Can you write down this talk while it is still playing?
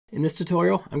In this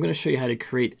tutorial, I'm going to show you how to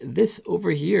create this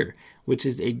over here, which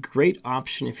is a great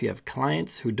option if you have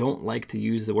clients who don't like to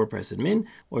use the WordPress admin,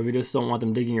 or if you just don't want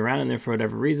them digging around in there for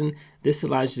whatever reason. This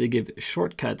allows you to give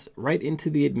shortcuts right into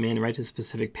the admin, right to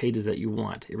specific pages that you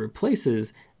want. It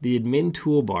replaces the admin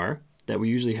toolbar that we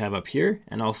usually have up here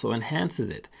and also enhances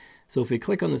it. So if we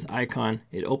click on this icon,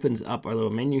 it opens up our little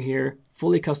menu here,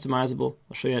 fully customizable.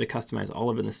 I'll show you how to customize all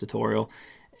of it in this tutorial.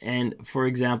 And for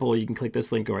example, you can click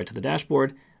this link, go right to the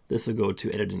dashboard. This will go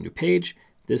to edit a new page.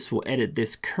 This will edit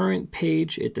this current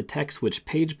page. It detects which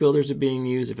page builders are being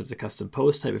used, if it's a custom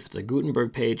post type, if it's a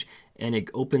Gutenberg page, and it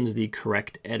opens the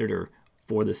correct editor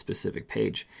for the specific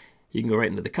page. You can go right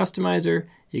into the customizer.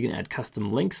 You can add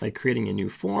custom links like creating a new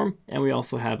form, and we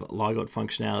also have logout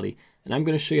functionality. And I'm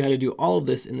going to show you how to do all of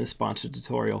this in this sponsored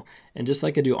tutorial. And just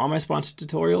like I do all my sponsored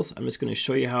tutorials, I'm just going to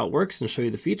show you how it works and show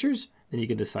you the features. Then you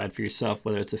can decide for yourself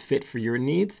whether it's a fit for your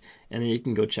needs, and then you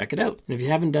can go check it out. And if you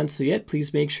haven't done so yet,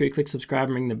 please make sure you click subscribe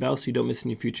and ring the bell so you don't miss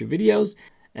any future videos.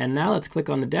 And now let's click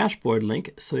on the dashboard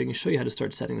link so I can show you how to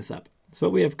start setting this up. So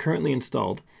what we have currently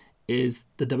installed is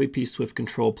the WP Swift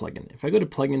Control plugin. If I go to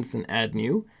plugins and add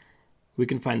new, we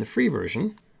can find the free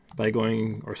version by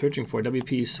going or searching for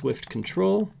WP Swift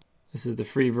Control. This is the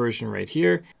free version right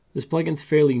here. This plugin's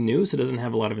fairly new, so it doesn't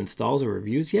have a lot of installs or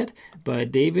reviews yet,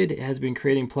 but David has been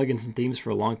creating plugins and themes for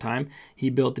a long time. He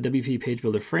built the WP Page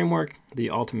Builder framework, the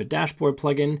Ultimate Dashboard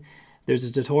plugin. There's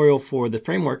a tutorial for the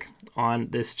framework on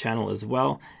this channel as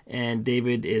well, and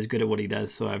David is good at what he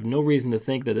does, so I have no reason to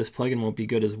think that this plugin won't be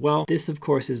good as well. This, of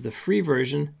course, is the free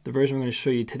version. The version I'm going to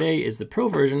show you today is the pro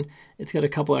version. It's got a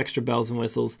couple extra bells and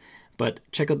whistles, but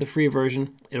check out the free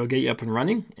version. It'll get you up and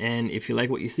running, and if you like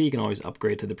what you see, you can always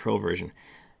upgrade to the pro version.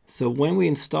 So when we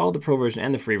install the pro version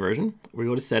and the free version, we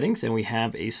go to settings and we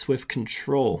have a Swift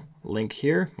Control link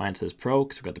here. Mine says pro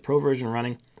because we've got the pro version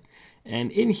running.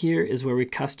 And in here is where we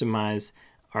customize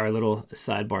our little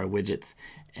sidebar widgets.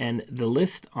 And the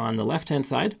list on the left-hand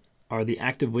side are the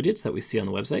active widgets that we see on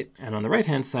the website. And on the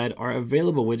right-hand side are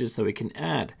available widgets that we can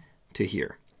add to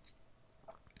here.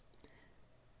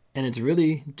 And it's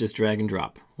really just drag and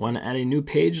drop. Want to add a new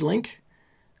page link?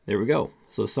 There we go.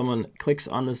 So if someone clicks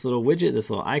on this little widget, this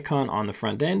little icon on the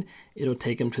front end, it'll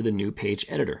take them to the new page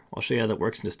editor. I'll show you how that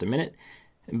works in just a minute.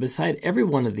 And beside every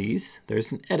one of these,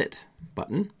 there's an edit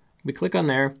button. We click on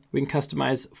there, we can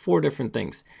customize 4 different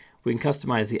things. We can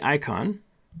customize the icon.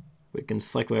 We can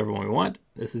select whatever one we want.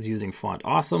 This is using Font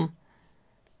Awesome.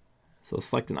 So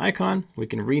select an icon. We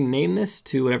can rename this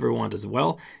to whatever we want as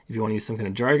well. If you want to use some kind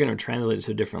of jargon or translate it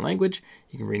to a different language,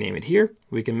 you can rename it here.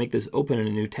 We can make this open in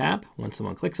a new tab when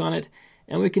someone clicks on it,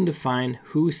 and we can define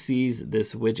who sees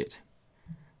this widget.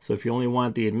 So if you only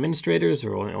want the administrators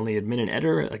or only admin and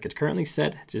editor like it's currently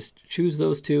set, just choose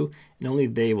those two and only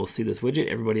they will see this widget.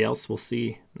 Everybody else will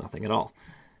see nothing at all.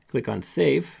 Click on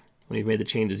Save when you've made the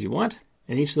changes you want.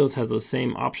 And each of those has those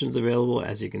same options available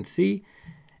as you can see.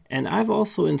 And I've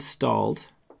also installed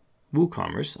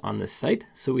WooCommerce on this site,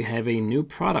 so we have a new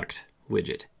product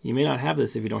widget. You may not have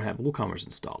this if you don't have WooCommerce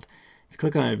installed. If you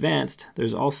click on Advanced,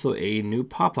 there's also a new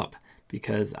pop-up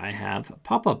because I have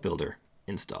Pop-up Builder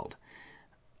installed.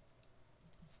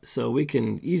 So we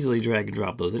can easily drag and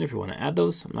drop those in if you want to add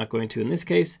those. I'm not going to in this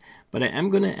case, but I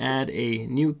am going to add a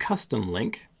new custom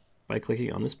link by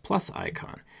clicking on this plus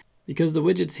icon. Because the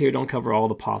widgets here don't cover all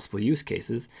the possible use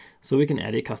cases, so we can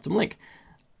add a custom link.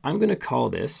 I'm going to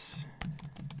call this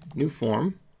new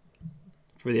form.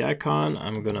 For the icon,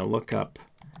 I'm going to look up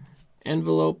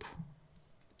envelope.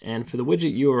 And for the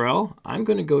widget URL, I'm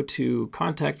going to go to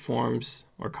contact forms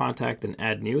or contact and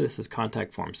add new. This is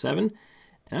contact form 7.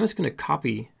 And I'm just going to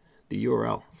copy the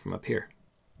URL from up here.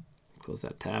 Close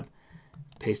that tab,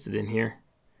 paste it in here,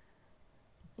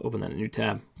 open that in a new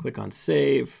tab, click on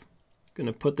save. I'm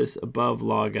going to put this above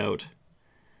logout.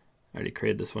 I already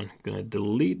created this one. I'm going to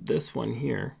delete this one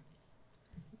here.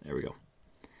 There we go.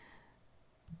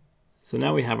 So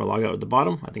now we have our logout at the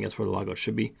bottom. I think that's where the logout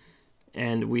should be.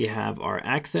 And we have our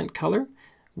accent color,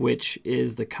 which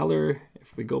is the color,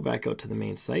 if we go back out to the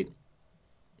main site,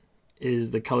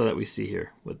 is the color that we see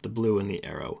here with the blue and the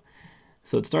arrow.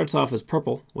 So it starts off as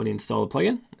purple when you install the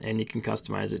plugin, and you can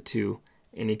customize it to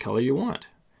any color you want.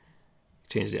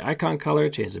 Change the icon color,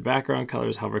 change the background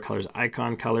colors, hover colors,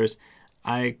 icon colors.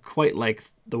 I quite like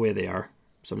the way they are,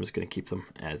 so I'm just going to keep them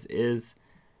as is.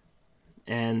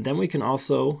 And then we can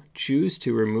also choose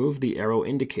to remove the arrow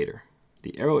indicator.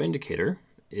 The arrow indicator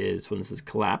is when this is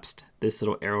collapsed, this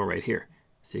little arrow right here.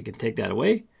 So you can take that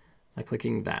away by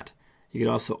clicking that. You can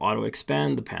also auto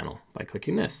expand the panel by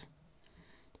clicking this.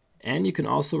 And you can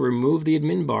also remove the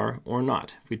admin bar or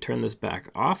not. If we turn this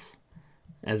back off,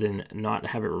 as in not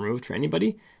have it removed for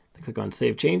anybody, I click on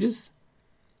Save Changes,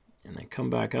 and then come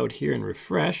back out here and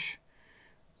refresh.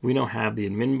 We now have the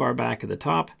admin bar back at the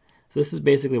top. So this is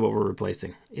basically what we're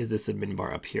replacing, is this admin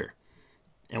bar up here.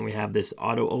 And we have this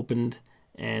auto opened,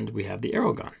 and we have the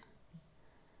arrow gone.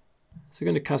 So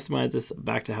we're going to customize this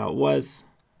back to how it was.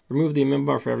 Remove the admin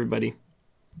bar for everybody.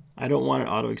 I don't want it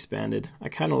auto expanded. I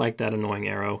kind of like that annoying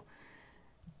arrow.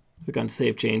 Click on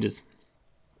Save Changes.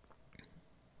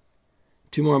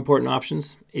 Two more important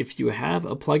options. If you have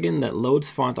a plugin that loads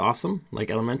Font Awesome, like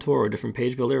Elementor or a different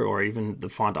page builder, or even the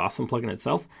Font Awesome plugin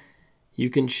itself, you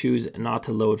can choose not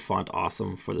to load Font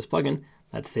Awesome for this plugin.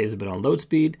 That saves a bit on load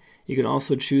speed. You can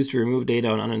also choose to remove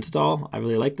data and uninstall. I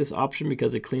really like this option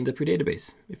because it cleans up your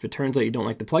database. If it turns out you don't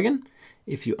like the plugin,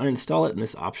 if you uninstall it and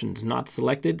this option is not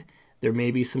selected, there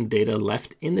may be some data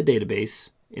left in the database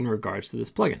in regards to this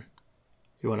plugin.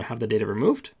 You want to have the data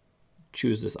removed?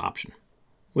 Choose this option.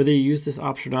 Whether you use this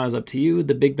option or not is up to you.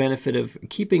 The big benefit of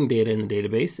keeping data in the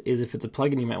database is if it's a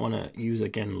plugin you might want to use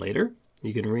again later,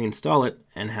 you can reinstall it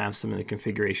and have some of the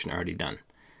configuration already done.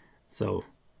 So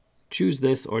choose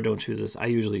this or don't choose this. I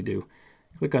usually do.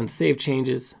 Click on Save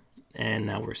Changes, and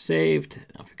now we're saved.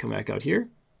 Now if we come back out here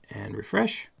and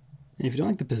refresh, and if you don't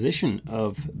like the position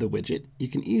of the widget, you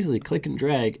can easily click and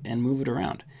drag and move it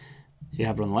around. You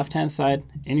have it on the left-hand side,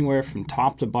 anywhere from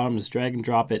top to bottom, just drag and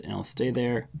drop it and it'll stay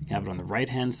there. You have it on the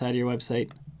right-hand side of your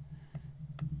website.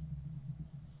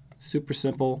 Super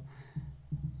simple.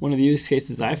 One of the use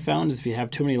cases I've found is if you have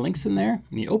too many links in there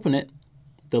and you open it,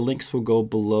 the links will go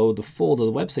below the fold of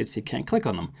the website so you can't click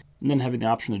on them. And then having the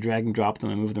option to drag and drop them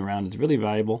and move them around is really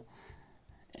valuable.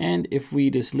 And if we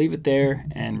just leave it there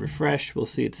and refresh, we'll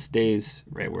see it stays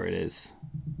right where it is.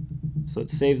 So it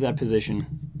saves that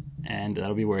position, and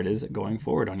that'll be where it is going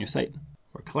forward on your site.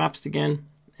 We're collapsed again,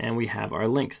 and we have our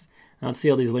links. Now let's see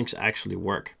how these links actually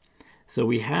work. So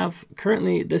we have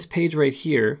currently this page right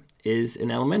here is an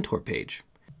Elementor page.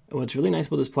 And what's really nice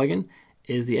about this plugin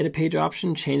is the edit page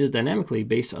option changes dynamically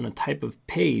based on the type of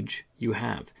page you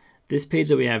have. This page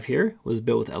that we have here was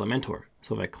built with Elementor.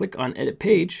 So if I click on Edit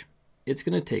Page, it's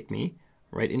going to take me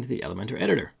right into the Elementor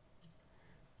editor.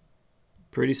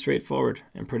 Pretty straightforward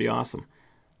and pretty awesome.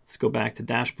 Let's go back to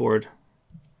Dashboard,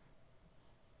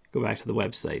 go back to the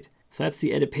website. So that's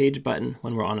the Edit Page button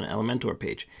when we're on an Elementor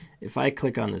page. If I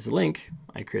click on this link,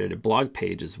 I created a blog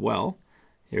page as well.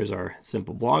 Here's our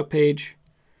simple blog page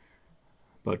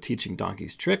about teaching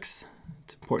donkeys tricks.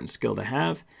 It's an important skill to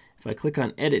have. If I click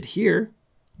on Edit here,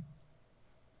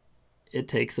 it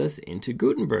takes us into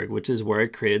Gutenberg, which is where I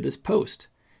created this post.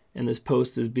 And this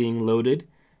post is being loaded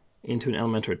into an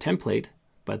Elementor template,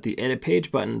 but the Edit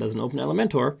Page button doesn't open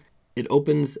Elementor. It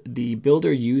opens the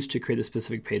builder used to create the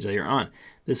specific page that you're on.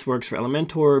 This works for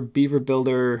Elementor, Beaver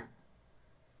Builder,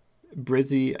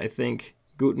 Brizy, I think,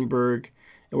 Gutenberg.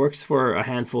 It works for a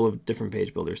handful of different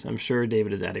page builders. I'm sure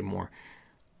David is adding more.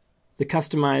 The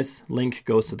Customize link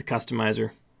goes to the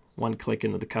customizer. One click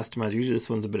into the customizer. Usually this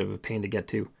one's a bit of a pain to get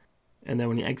to. And then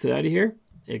when you exit out of here,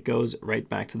 it goes right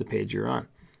back to the page you're on.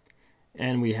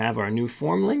 And we have our new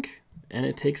form link, and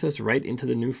it takes us right into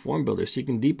the new form builder. So you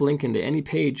can deep link into any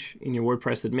page in your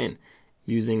WordPress admin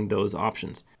using those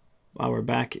options. While we're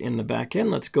back in the back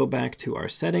end, let's go back to our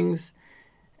settings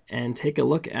and take a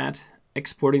look at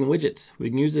exporting widgets. We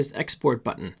can use this export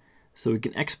button so we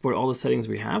can export all the settings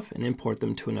we have and import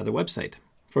them to another website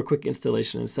for quick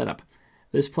installation and setup.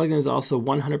 This plugin is also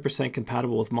 100%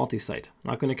 compatible with multi-site.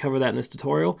 I'm not going to cover that in this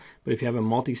tutorial, but if you have a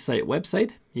multi-site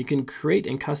website, you can create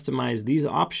and customize these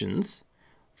options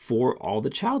for all the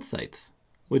child sites,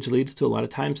 which leads to a lot of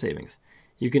time savings.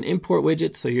 You can import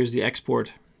widgets, so here's the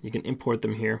export. You can import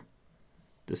them here.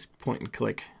 Just point and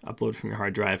click, upload from your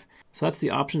hard drive. So that's the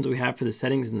options we have for the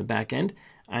settings in the back end.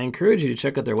 I encourage you to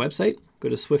check out their website. Go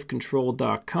to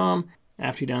swiftcontrol.com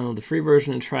after you download the free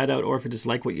version and try it out, or if you just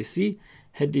like what you see,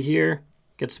 head to here,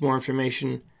 get some more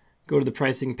information, go to the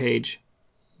pricing page.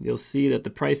 You'll see that the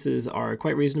prices are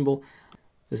quite reasonable.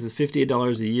 This is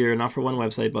 $58 a year, not for one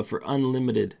website, but for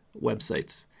unlimited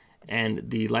websites. And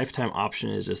the lifetime option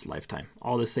is just lifetime.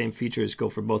 All the same features go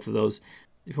for both of those.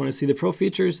 If you want to see the pro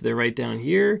features, they're right down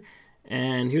here.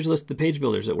 And here's a list of the page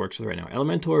builders it works with right now.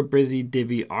 Elementor, Brizy,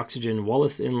 Divi, Oxygen,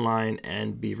 Wallace Inline,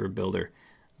 and Beaver Builder.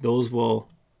 Those will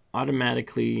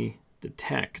automatically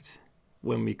detect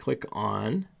when we click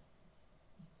on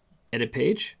Edit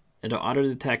Page. It'll auto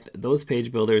detect those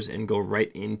page builders and go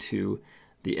right into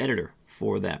the editor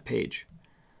for that page.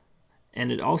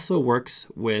 And it also works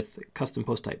with custom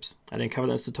post types. I didn't cover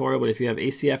that in this tutorial, but if you have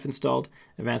ACF installed,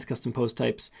 Advanced Custom Post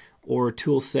Types, or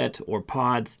Toolset or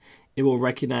Pods, it will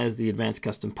recognize the Advanced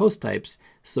Custom Post Types.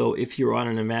 So if you're on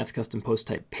an Advanced Custom Post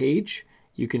Type page,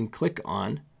 you can click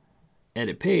on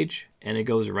edit page, and it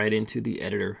goes right into the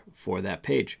editor for that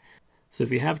page. So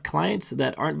if you have clients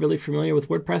that aren't really familiar with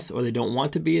WordPress, or they don't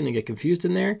want to be and they get confused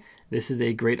in there, this is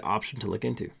a great option to look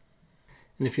into.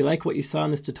 And if you like what you saw in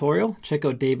this tutorial, check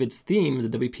out David's theme,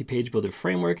 the WP Page Builder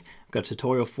Framework. I've got a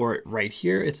tutorial for it right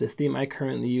here. It's a theme I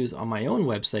currently use on my own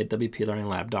website,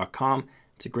 wplearninglab.com.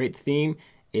 It's a great theme.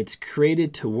 It's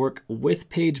created to work with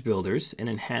page builders and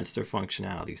enhance their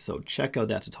functionality. So check out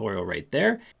that tutorial right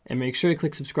there. And make sure you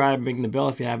click subscribe and ring the bell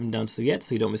if you haven't done so yet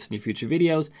so you don't miss any future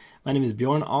videos. My name is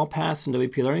Bjorn Allpass from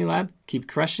WP Learning Lab. Keep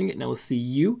crushing it, and I will see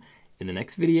you in the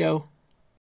next video.